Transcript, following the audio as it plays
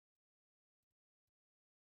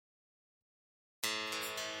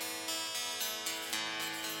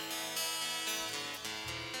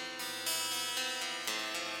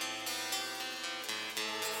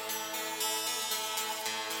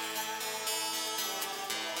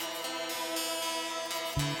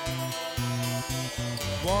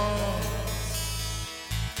Once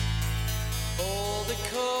all the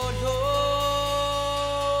colors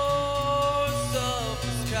of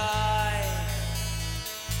the sky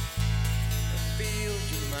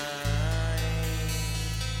filled your mind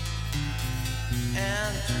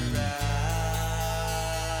and your eyes.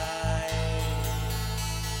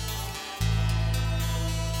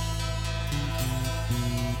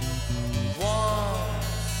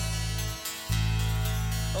 Once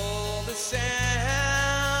all the sounds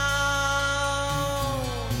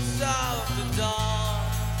of the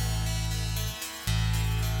dawn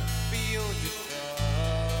filled your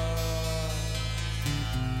thoughts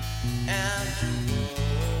and your world.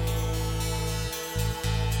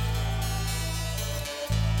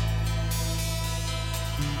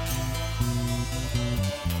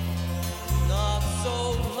 Not so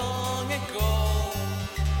long ago,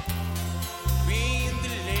 in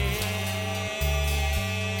the land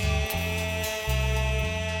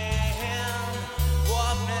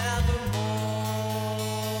of Nevermore.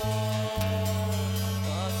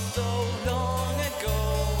 Not so long ago,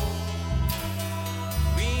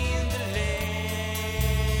 in the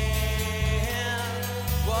land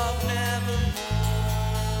of Nevermore.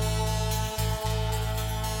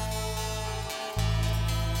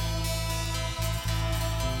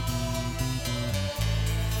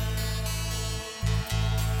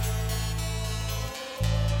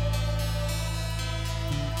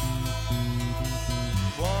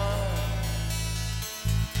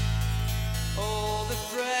 All the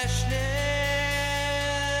freshness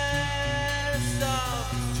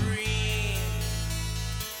of the stream,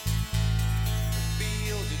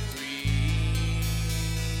 feel the breeze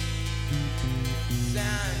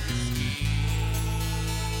and your skin.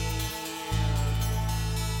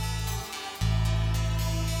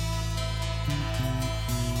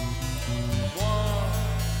 One,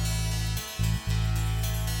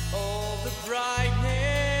 all the brightness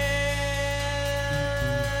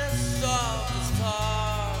of the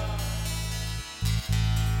stars,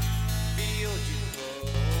 feel you glow,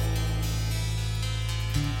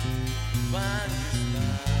 find your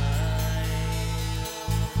smile.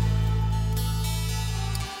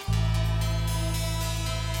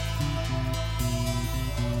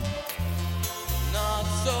 Not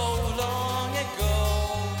so long ago,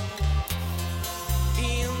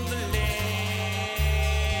 in the land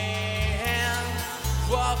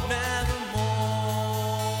of Nevermore.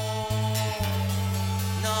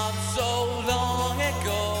 Not so long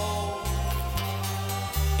ago,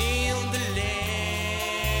 in the land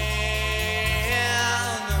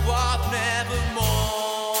of Nevermore.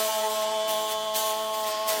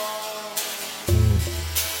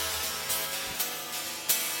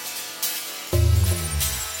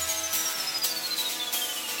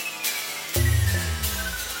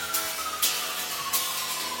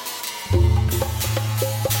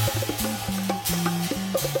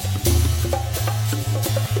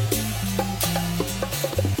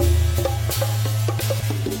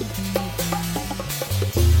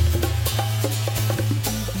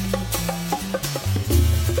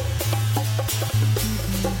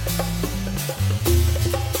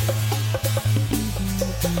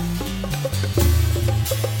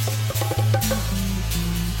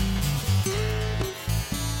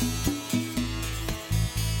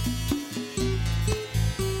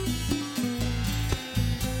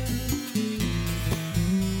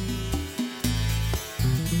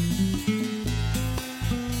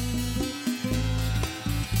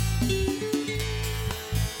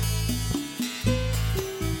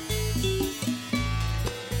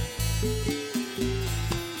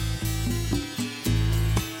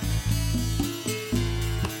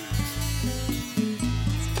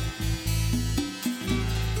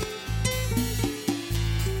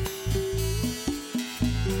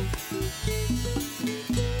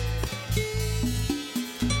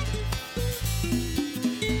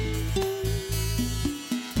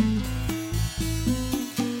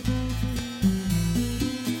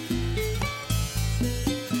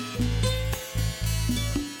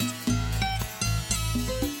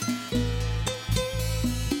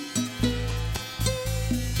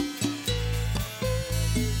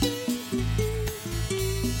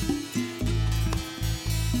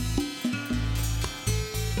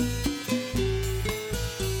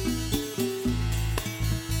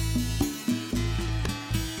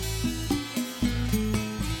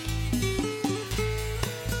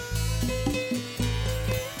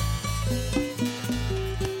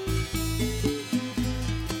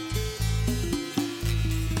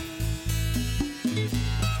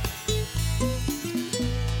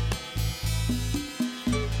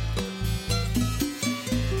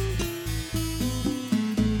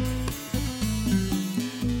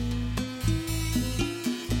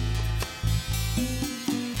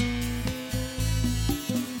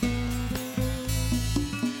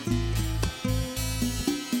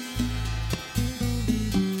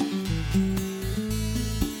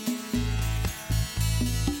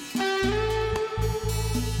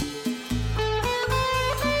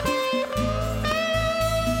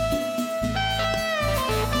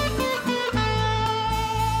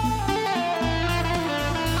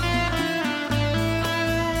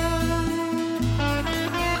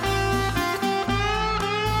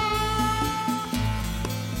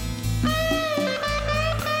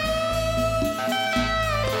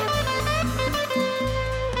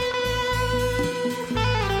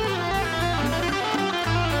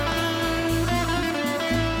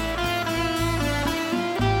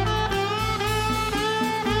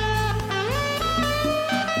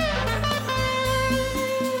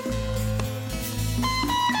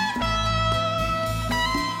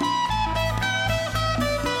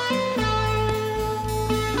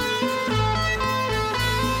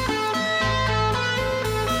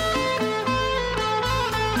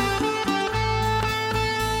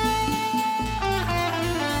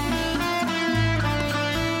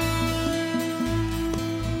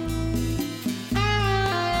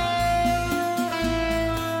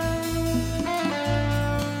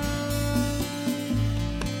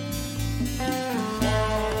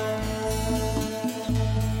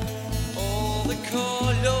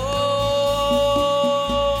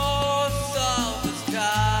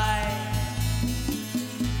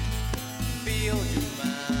 feel your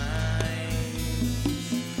mind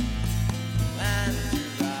and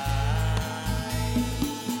your eyes.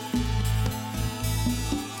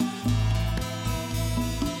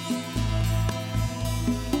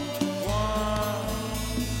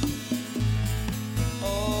 One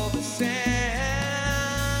of the sounds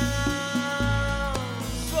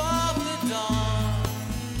of the dawn.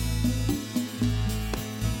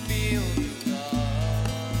 Feel the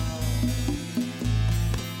love,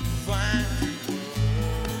 find your word.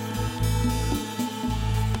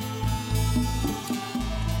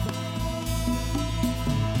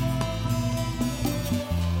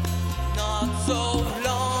 Not so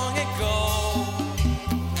long ago,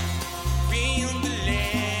 been the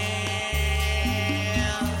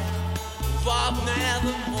land of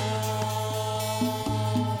Nevermore.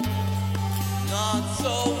 Not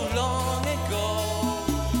so long ago,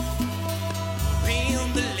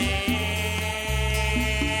 been the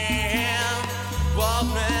land of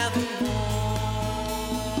Nevermore.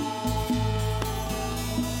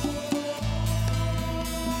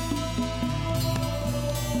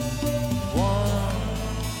 One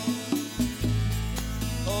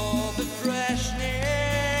of the freshness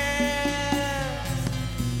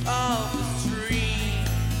of the stream.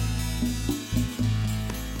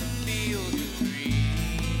 Feel the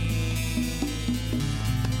breeze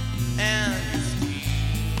and the steam.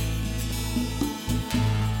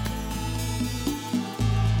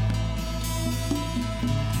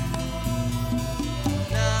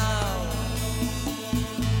 Now,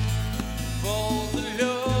 for the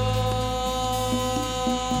love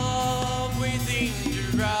within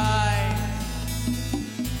your eyes,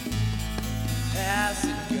 has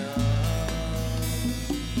it gone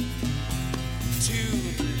to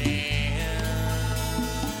the land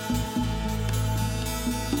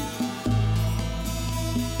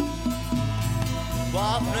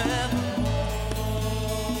of Nevermore?